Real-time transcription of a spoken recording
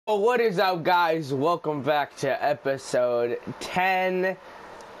What is up, guys? Welcome back to episode 10.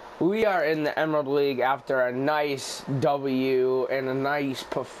 We are in the Emerald League after a nice W and a nice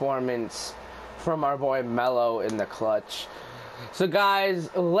performance from our boy Mello in the clutch. So guys,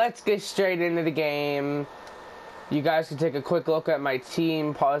 let's get straight into the game. You guys can take a quick look at my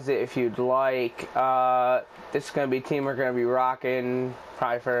team, pause it if you'd like. This is going to be a team we're going to be rocking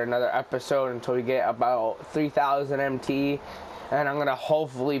probably for another episode until we get about 3,000 MT. And I'm going to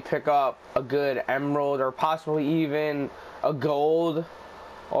hopefully pick up a good emerald or possibly even a gold.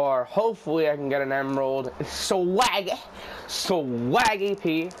 Or hopefully I can get an emerald. Swaggy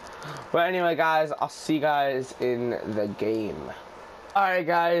P. But anyway, guys, I'll see you guys in the game. Alright,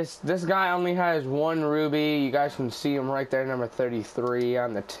 guys, this guy only has one ruby. You guys can see him right there, number 33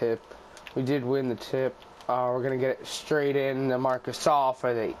 on the tip. We did win the tip. We're going to get it straight in to Marcus All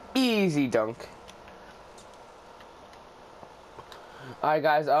for the easy dunk. Alright,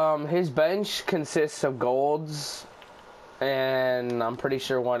 guys, his bench consists of golds and I'm pretty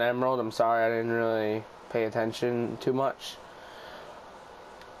sure one emerald. I'm sorry, I didn't really pay attention too much.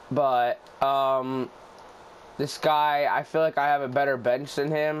 But, this guy, I feel like I have a better bench than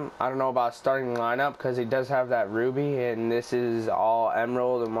him. I don't know about starting lineup because he does have that ruby and this is all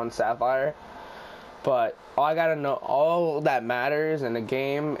emerald and one sapphire. But all I gotta know, all that matters in the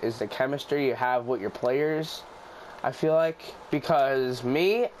game is the chemistry you have with your players. I feel like, because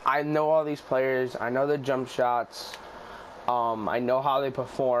me, I know all these players. I know the jump shots. I know how they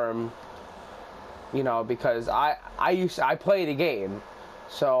perform. You know, because I play the game,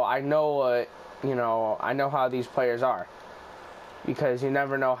 so I know what. You know, I know how these players are. Because you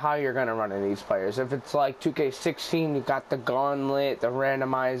never know how you're going to run into these players. If it's like 2K16, you got the gauntlet, the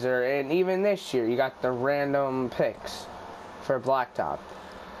randomizer, and even this year, you got the random picks for Blacktop.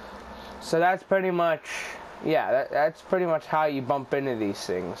 So that's pretty much, yeah, that's pretty much how you bump into these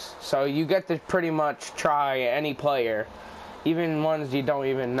things. So you get to pretty much try any player, even ones you don't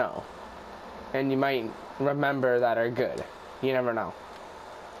even know. And you might remember that are good. You never know.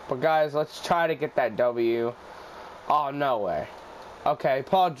 But guys, let's try to get that W. Oh, no way. Okay,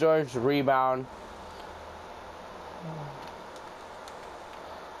 Paul George rebound.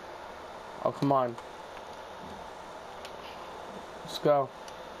 Oh, come on. Let's go.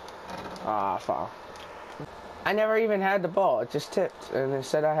 Ah, foul. I never even had the ball. It just tipped, and it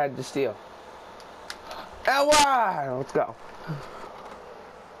said I had to steal. Wow! Let's go.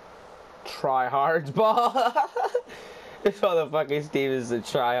 Try hard ball. This motherfucking Steve is a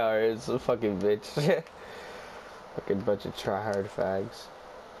tryhard. It's a fucking bitch. Fucking bunch of tryhard fags.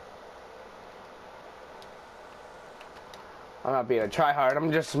 I'm not being a tryhard.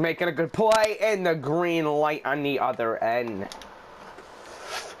 I'm just making a good play in the green light on the other end.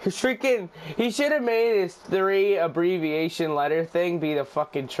 He's freaking. He should have made his 3 abbreviation letter thing be the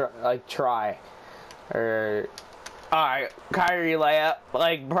fucking try. Or. Alright, Kyrie layup.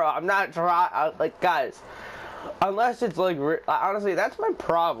 Like, bro, I'm not trying. Like, guys. Unless it's like, honestly, that's my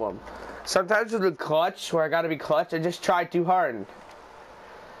problem. Sometimes with the clutch, where I gotta be clutch, I just try too hard.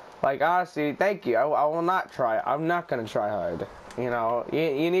 Like, honestly, thank you. I will not try. I'm not gonna try hard. You know,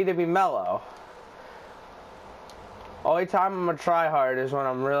 you need to be mellow. Only time I'm gonna try hard is when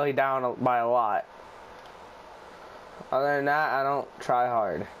I'm really down by a lot. Other than that, I don't try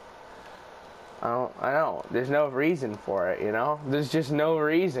hard. I don't. There's no reason for it, you know? There's just no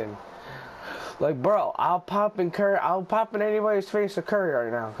reason. Like, bro, I'll pop in anybody's face with Curry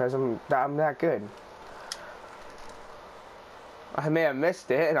right now because I'm that good. I may have missed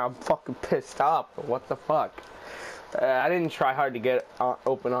it and I'm fucking pissed off, but what the fuck? I didn't try hard to get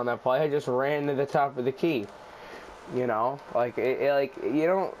open on that play. I just ran to the top of the key. You know, like like you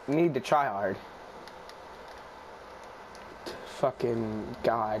don't need to try hard. Fucking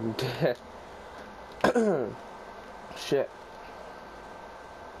God. Shit.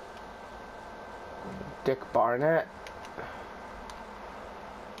 Dick Barnett.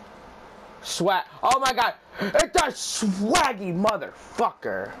 Swag. Oh my God. It's a swaggy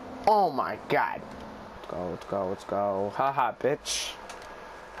motherfucker. Oh my God. Let's go. Haha, bitch.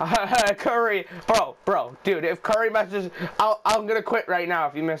 Curry. Bro, dude, if Curry messes, I'm gonna quit right now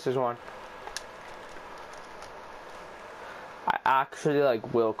if he misses one. I actually,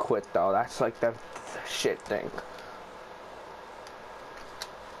 like, will quit though. That's like the shit thing.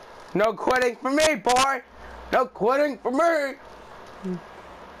 No quitting for me, boy! No quitting for me!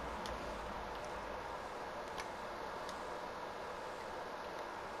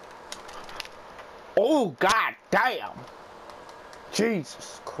 Oh, god damn!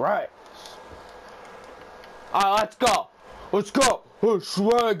 Jesus Christ. Alright, let's go! Let's go! Oh,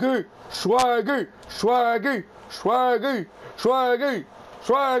 swaggy! Swaggy! Swaggy! Swaggy! Swaggy!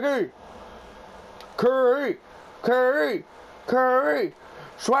 Swaggy. Curry. Curry. Curry.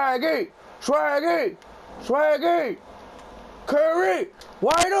 Swaggy. Swaggy. Swaggy. Curry.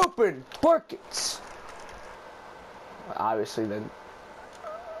 Wide open. Buckets. Obviously then.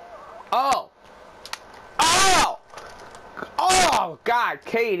 Oh. Oh. Oh God.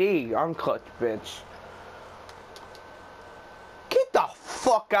 KD. Unclutch bitch. Get the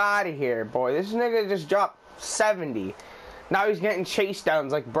fuck out of here, boy. This nigga just dropped 70. Now he's getting chase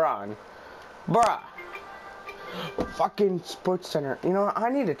downs like Braun. Bruh. Fucking Sports Center. You know what? I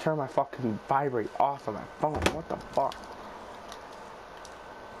need to turn my fucking vibrate off of my phone. What the fuck?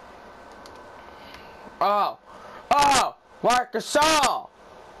 Oh. Oh. Marc Gasol.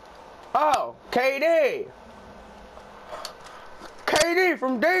 Oh. KD. KD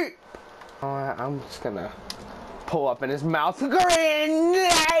from deep. Oh, I'm just gonna pull up in his mouth.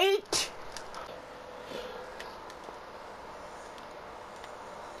 Grenade.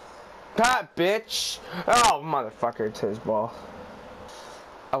 That bitch. Oh, motherfucker, it's his ball.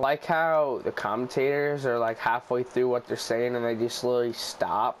 I like how the commentators are like halfway through what they're saying and they just slowly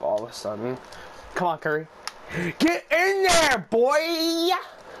stop all of a sudden. Come on, Curry. Get in there, boy!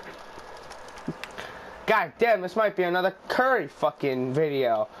 God damn, this might be another Curry fucking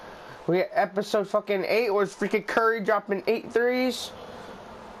video. We got episode fucking 8 was freaking Curry dropping 8 threes.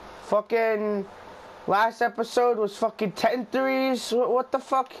 Fucking last episode was fucking 10 threes. What the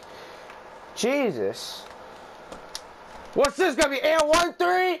fuck? Jesus. What's this gonna be? And 1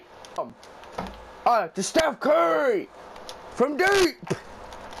 3? To Steph Curry from deep.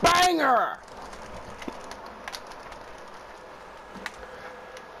 Banger.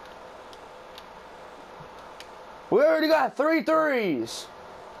 We already got 3 threes.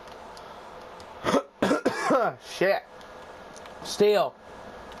 Shit. Steal.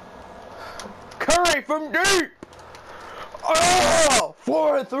 Curry from deep. Oh,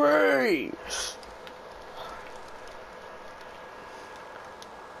 4 threes.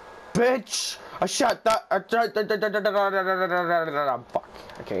 Bitch. I shot that. Fuck.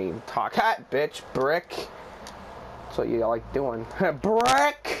 I can't even talk. Hat, bitch. Brick. That's what you like doing.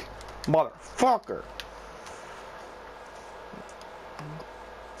 Brick. Motherfucker.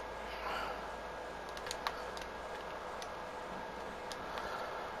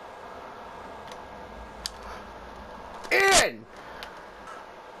 In.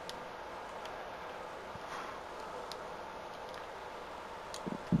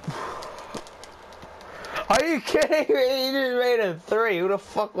 Are you kidding me? He just made a 3. Who the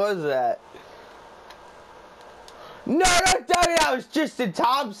fuck was that? No, don't tell me that was Tristan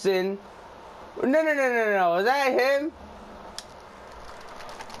Thompson. No. Was that him?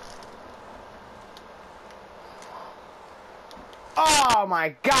 Oh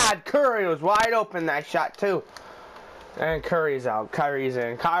my God, Curry was wide open that shot too. And Curry's out. Kyrie's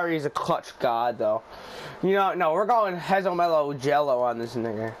in. Kyrie's a clutch god though. You know, no, we're going Hezomelo Jello on this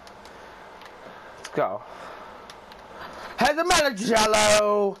nigga. Let's go. Hezomelo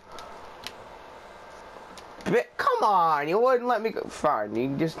Jello. Come on, you wouldn't let me go. Fine,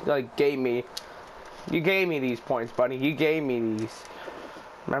 you just like gave me. You gave me these points, buddy. You gave me these.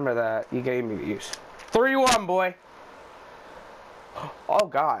 Remember that. You gave me these. 3-1, boy. Oh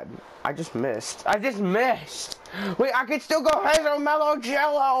God, I just missed. I just missed. Wait, I could still go Hezomelo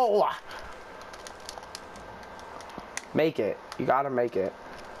Jello. Make it. You gotta make it.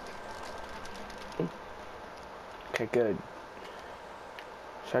 Okay, good.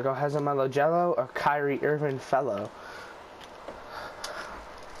 Should I go Hezomelo Jello or Kyrie Irving Fellow?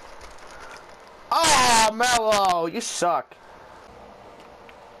 Oh, Melo, you suck.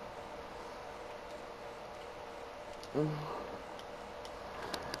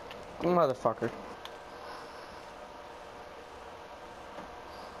 Motherfucker.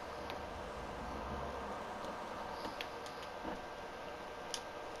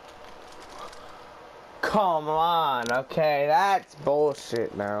 Come on, okay, that's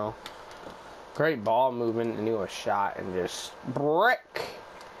bullshit now. Great ball movement and you a shot and just brick.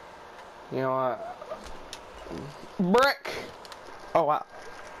 You know what? Brick. Oh wow.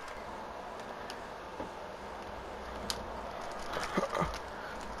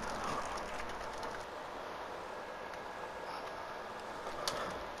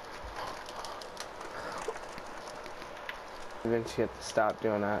 Eventually have to stop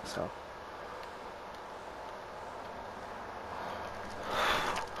doing that, so.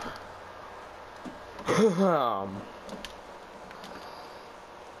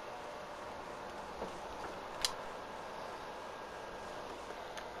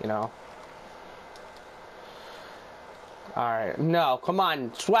 You know. Alright, no, come on,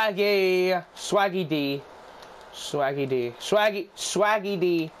 Swaggy D. Swaggy D. Swaggy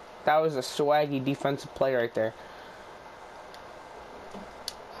D. That was a swaggy defensive play right there.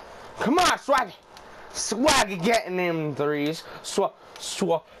 Come on, Swaggy. Swaggy getting them threes.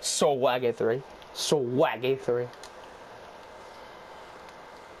 Swaggy 3. Swaggy 3.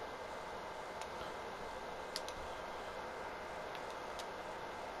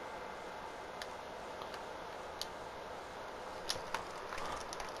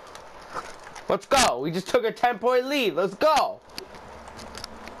 Let's go. We just took a 10-point lead. Let's go.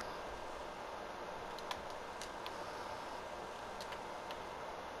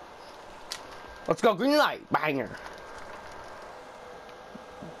 Let's go. Green light. Banger.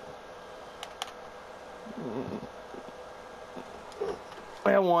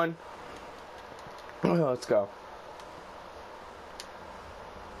 And one. Let's go.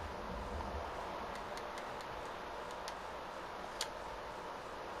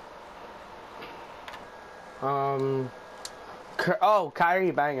 Oh, Kyrie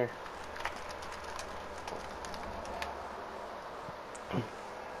banger.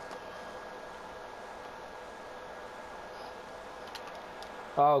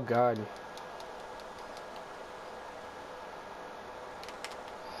 Oh God.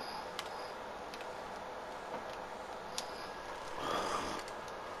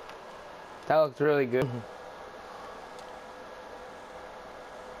 That looked really good.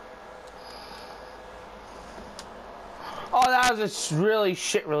 Oh, that was a really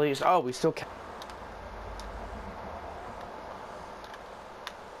shit release. Oh, we still can't.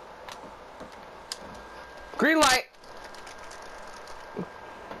 Green light.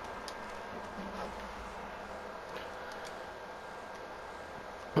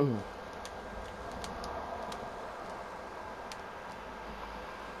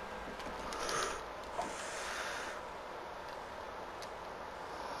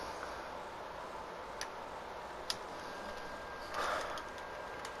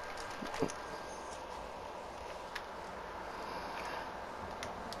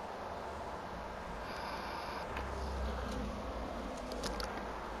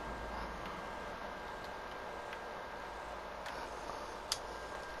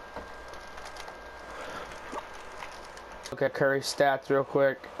 Look at Curry's stats real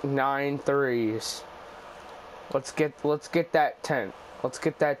quick. 9 threes. Let's get that 10. Let's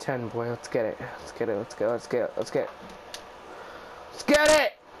get that 10, boy. Let's get it. Let's get it. Let's go. Let's get it. Let's get it. Let's get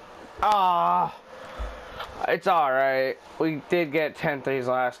it. Ah, it's all right. We did get 10 threes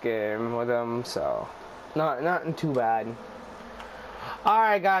last game with him, so nothing too bad. All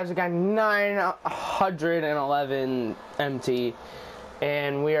right, guys, we got 911 MT,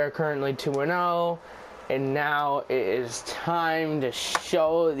 and we are currently 2-0. And now it is time to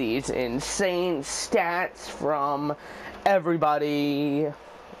show these insane stats from everybody.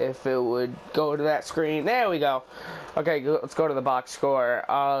 If it would go to that screen. There we go. Okay, let's go to the box score.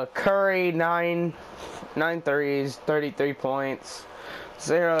 Curry, 9 threes, 33 points.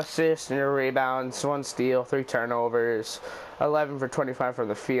 0 assists, 0 rebounds, 1 steal, 3 turnovers. 11 for 25 from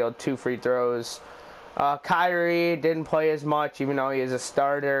the field, 2 free throws. Kyrie didn't play as much, even though he is a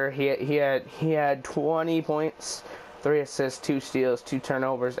starter. He had 20 points, 3 assists, 2 steals, 2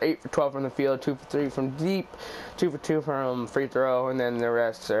 turnovers, 8 for 12 from the field, 2 for 3 from deep, 2 for 2 from free throw, and then the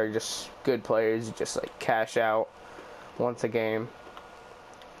rest are just good players, just like cash out once a game,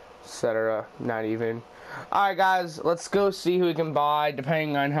 etc. Not even. All right, guys, let's go see who we can buy,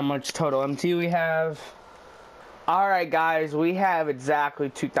 depending on how much total MT we have. Alright guys, we have exactly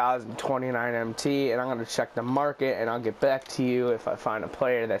 2,029 MT, and I'm going to check the market, and I'll get back to you if I find a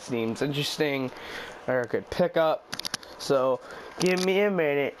player that seems interesting or a good pickup. So, give me a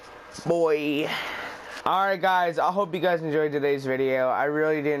minute, boy. Alright guys, I hope you guys enjoyed today's video. I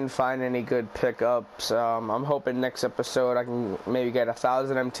really didn't find any good pickups. I'm hoping next episode I can maybe get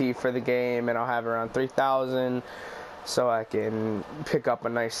 1,000 MT for the game, and I'll have around 3,000. So I can pick up a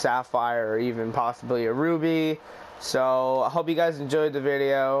nice sapphire or even possibly a ruby. So I hope you guys enjoyed the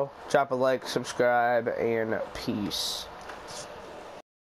video. Drop a like, subscribe, and peace.